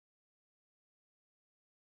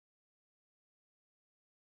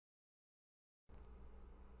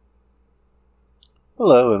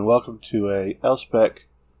Hello and welcome to a Elspec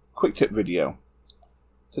quick tip video.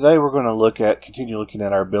 Today we're going to continue looking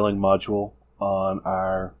at our billing module on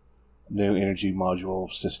our new energy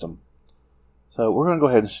module system. So we're going to go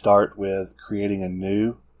ahead and start with creating a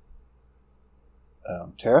new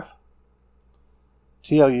tariff.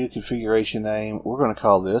 TOU configuration name, we're going to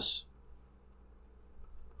call this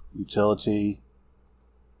Utility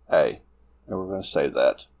A, and we're going to save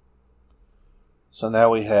that. So now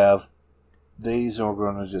we have these, and we're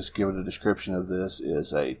going to just give it a description of this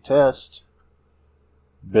is a test.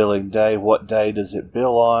 Billing day, what day does it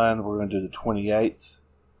bill on? We're going to do the 28th.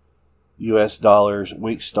 US dollars,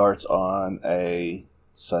 week starts on a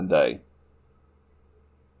Sunday.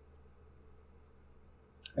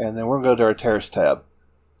 And then we're going to go to our tariffs tab.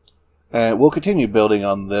 And we'll continue building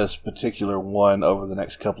on this particular one over the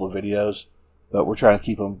next couple of videos, but we're trying to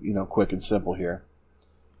keep them, quick and simple here.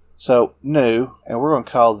 So, new, and we're going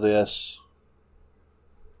to call this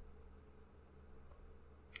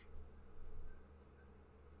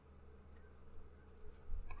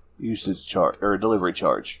usage charge or delivery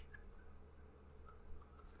charge.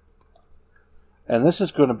 And this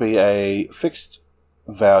is going to be a fixed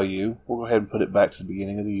value. We'll go ahead and put it back to the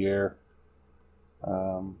beginning of the year.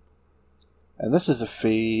 And this is a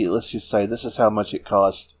fee. Let's just say this is how much it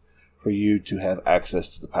costs for you to have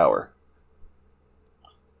access to the power.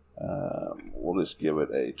 We'll just give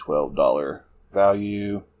it a $12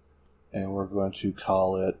 value, and we're going to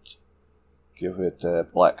give it a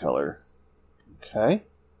black color. Okay.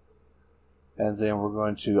 And then we're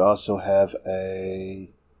going to also have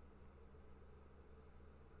a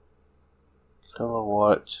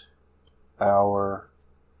kilowatt hour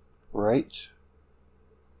rate.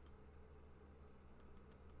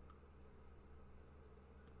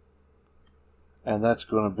 And that's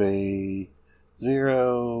going to be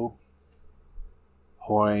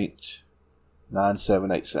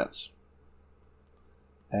 0.978 cents.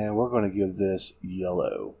 And we're going to give this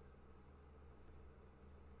yellow.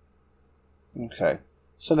 Okay,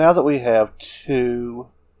 so now that we have two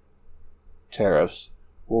tariffs,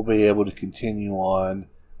 we'll be able to continue on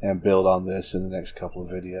and build on this in the next couple of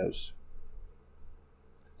videos.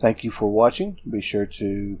 Thank you for watching. Be sure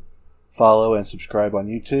to follow and subscribe on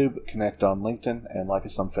YouTube, connect on LinkedIn, and like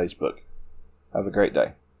us on Facebook. Have a great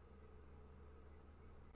day.